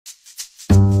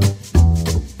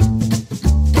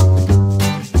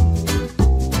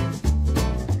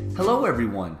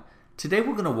everyone. Today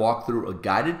we're going to walk through a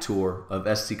guided tour of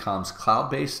Esticom's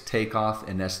cloud-based takeoff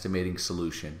and estimating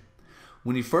solution.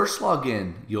 When you first log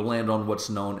in, you'll land on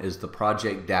what's known as the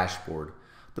project dashboard.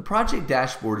 The project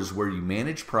dashboard is where you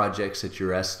manage projects that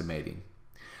you're estimating.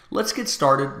 Let's get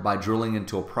started by drilling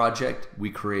into a project we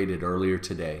created earlier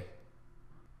today.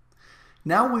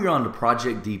 Now we are on the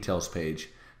project details page.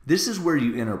 This is where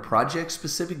you enter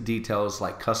project-specific details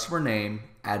like customer name,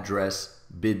 address,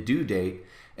 bid due date,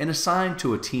 and assign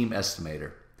to a team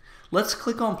estimator. Let's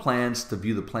click on plans to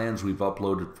view the plans we've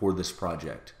uploaded for this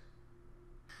project.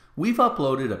 We've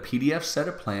uploaded a PDF set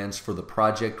of plans for the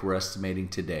project we're estimating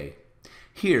today.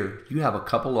 Here you have a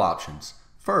couple options.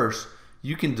 First,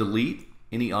 you can delete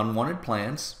any unwanted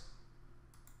plans,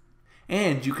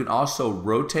 and you can also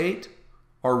rotate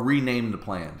or rename the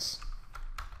plans.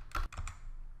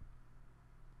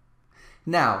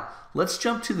 Now, let's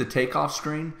jump to the takeoff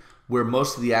screen where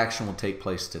most of the action will take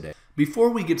place today. Before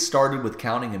we get started with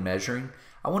counting and measuring,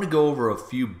 I want to go over a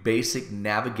few basic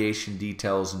navigation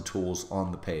details and tools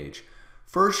on the page.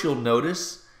 First, you'll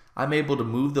notice I'm able to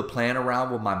move the plan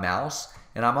around with my mouse,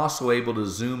 and I'm also able to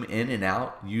zoom in and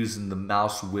out using the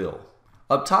mouse wheel.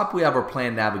 Up top, we have our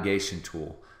plan navigation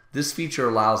tool. This feature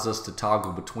allows us to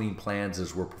toggle between plans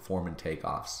as we're performing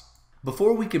takeoffs.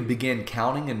 Before we can begin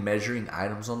counting and measuring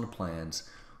items on the plans,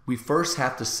 we first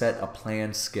have to set a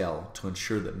plan scale to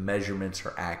ensure that measurements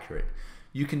are accurate.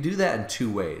 You can do that in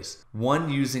two ways.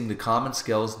 One, using the common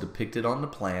scales depicted on the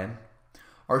plan,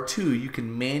 or two, you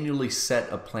can manually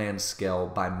set a plan scale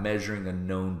by measuring a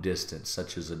known distance,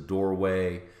 such as a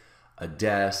doorway, a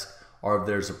desk, or if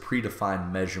there's a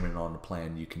predefined measurement on the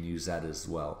plan, you can use that as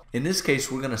well. In this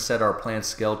case, we're going to set our plan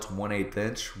scale to 1/8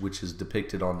 inch, which is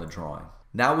depicted on the drawing.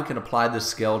 Now we can apply this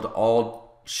scale to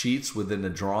all sheets within the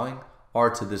drawing or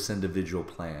to this individual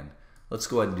plan. Let's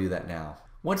go ahead and do that now.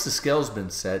 Once the scale's been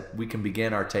set, we can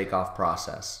begin our takeoff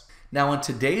process. Now in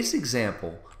today's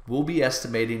example, we'll be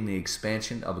estimating the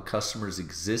expansion of a customer's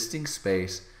existing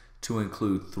space to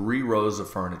include 3 rows of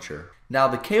furniture. Now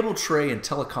the cable tray and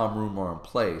telecom room are in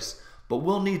place, but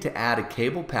we'll need to add a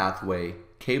cable pathway,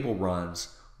 cable runs,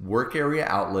 work area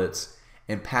outlets,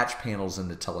 and patch panels in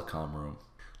the telecom room.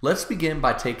 Let's begin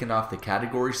by taking off the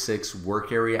Category 6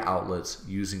 work area outlets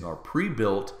using our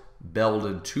pre-built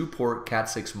Belden 2-port Cat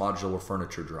 6 modular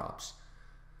furniture drops.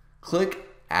 Click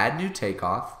Add New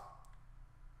Takeoff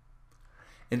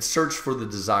and search for the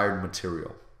desired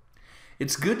material.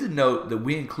 It's good to note that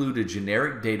we include a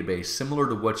generic database similar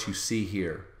to what you see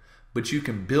here, but you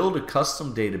can build a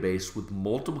custom database with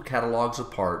multiple catalogs of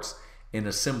parts and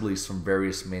assemblies from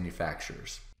various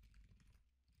manufacturers.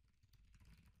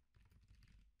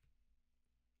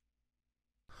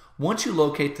 Once you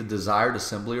locate the desired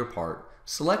assembly or part,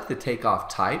 select the takeoff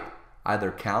type, either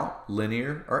count,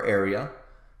 linear, or area,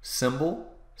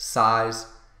 symbol, size,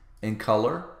 and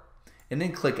color, and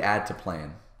then click Add to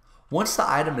Plan. Once the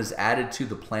item is added to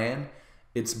the plan,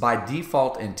 it's by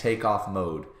default in takeoff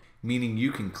mode, meaning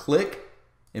you can click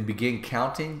and begin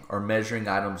counting or measuring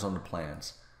items on the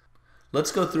plans.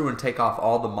 Let's go through and take off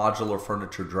all the modular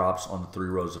furniture drops on the 3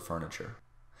 rows of furniture.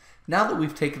 Now that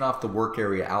we've taken off the work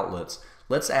area outlets,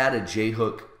 let's add a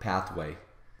J-hook pathway.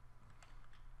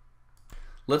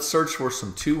 Let's search for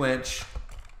some 2-inch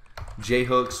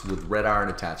J-hooks with red iron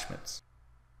attachments.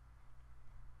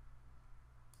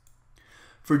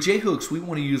 For J-hooks, we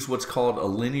want to use what's called a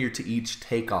linear to each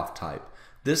takeoff type.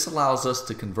 This allows us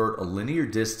to convert a linear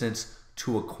distance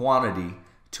to a quantity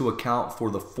to account for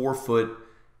the 4-foot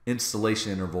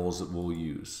installation intervals that we'll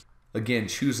use. Again,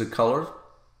 choose a color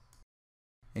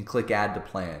and click Add to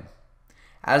Plan.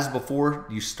 As before,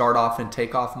 you start off in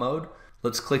takeoff mode.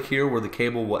 Let's click here where the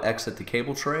cable will exit the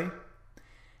cable tray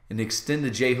and extend the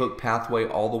J-hook pathway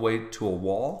all the way to a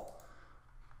wall.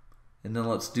 And then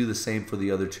let's do the same for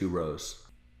the other 2 rows.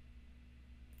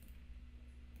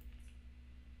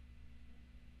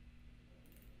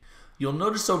 You'll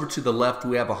notice over to the left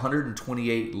we have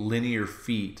 128 linear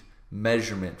feet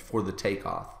measurement for the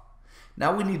takeoff.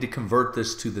 Now we need to convert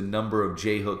this to the number of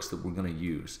J-hooks that we're going to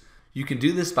use. You can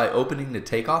do this by opening the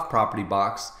takeoff property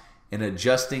box and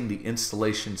adjusting the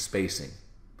installation spacing.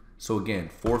 So again,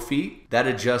 4 feet, that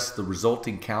adjusts the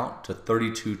resulting count to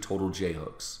 32 total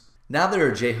J-hooks. Now that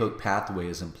our J-hook pathway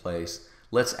is in place,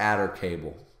 let's add our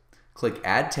cable. Click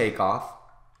Add Takeoff.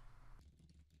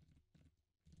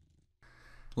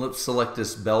 Let's select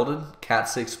this Belden Cat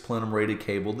 6 plenum rated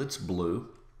cable that's blue.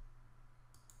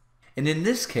 And in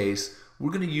this case,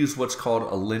 we're going to use what's called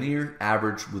a linear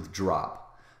average with drop.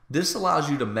 This allows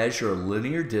you to measure a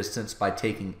linear distance by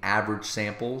taking average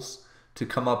samples to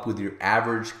come up with your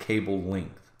average cable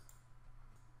length.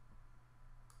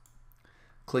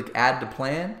 Click Add to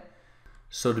Plan.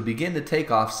 So to begin the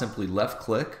takeoff, simply left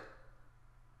click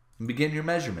and begin your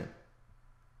measurement.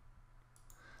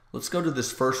 Let's go to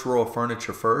this first row of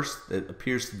furniture first. It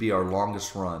appears to be our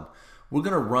longest run. We're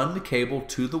going to run the cable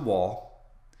to the wall.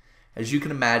 As you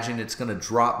can imagine, it's going to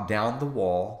drop down the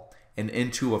wall and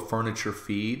into a furniture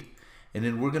feed. And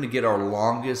then we're going to get our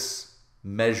longest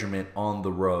measurement on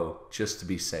the row just to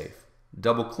be safe.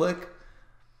 Double click.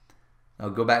 Now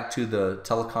go back to the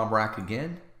telecom rack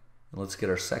again. And let's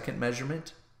get our second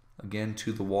measurement. Again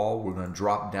to the wall. We're going to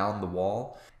drop down the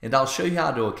wall. And I'll show you how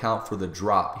to account for the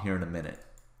drop here in a minute.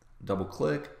 Double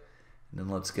click. And then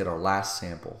let's get our last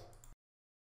sample.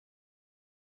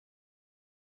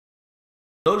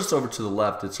 Notice over to the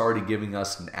left, it's already giving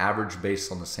us an average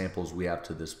based on the samples we have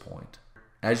to this point.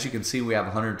 As you can see, we have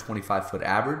 125 foot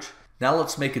average. Now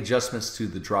let's make adjustments to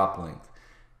the drop length.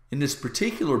 In this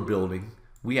particular building,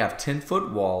 we have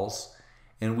 10-foot walls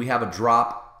and we have a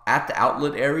drop at the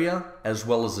outlet area as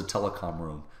well as the telecom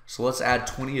room. So let's add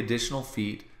 20 additional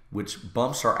feet, which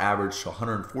bumps our average to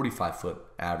 145 foot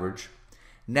average.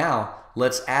 Now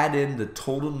let's add in the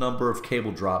total number of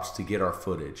cable drops to get our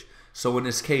footage. So in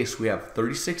this case, we have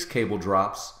 36 cable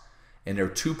drops and there are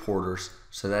 2 porters,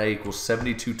 so that equals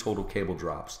 72 total cable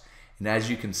drops. And as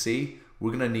you can see, we're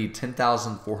going to need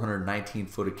 10,419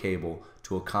 foot of cable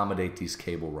to accommodate these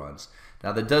cable runs.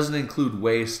 Now that doesn't include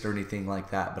waste or anything like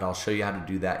that, but I'll show you how to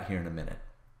do that here in a minute.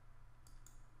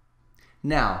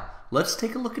 Now, let's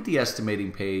take a look at the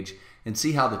estimating page and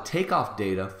see how the takeoff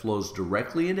data flows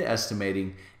directly into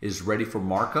estimating, is ready for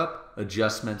markup,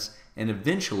 adjustments, and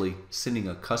eventually sending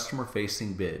a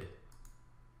customer-facing bid.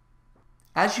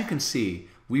 As you can see,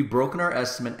 we've broken our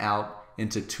estimate out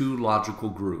into 2 logical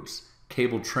groups,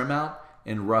 cable trim out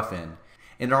and rough end,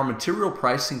 and our material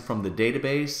pricing from the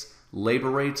database, labor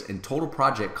rates, and total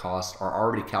project costs are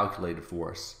already calculated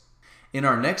for us. In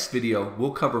our next video,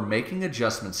 we'll cover making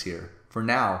adjustments here. For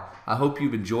now, I hope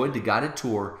you've enjoyed the guided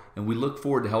tour, and we look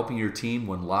forward to helping your team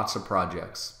win lots of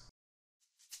projects.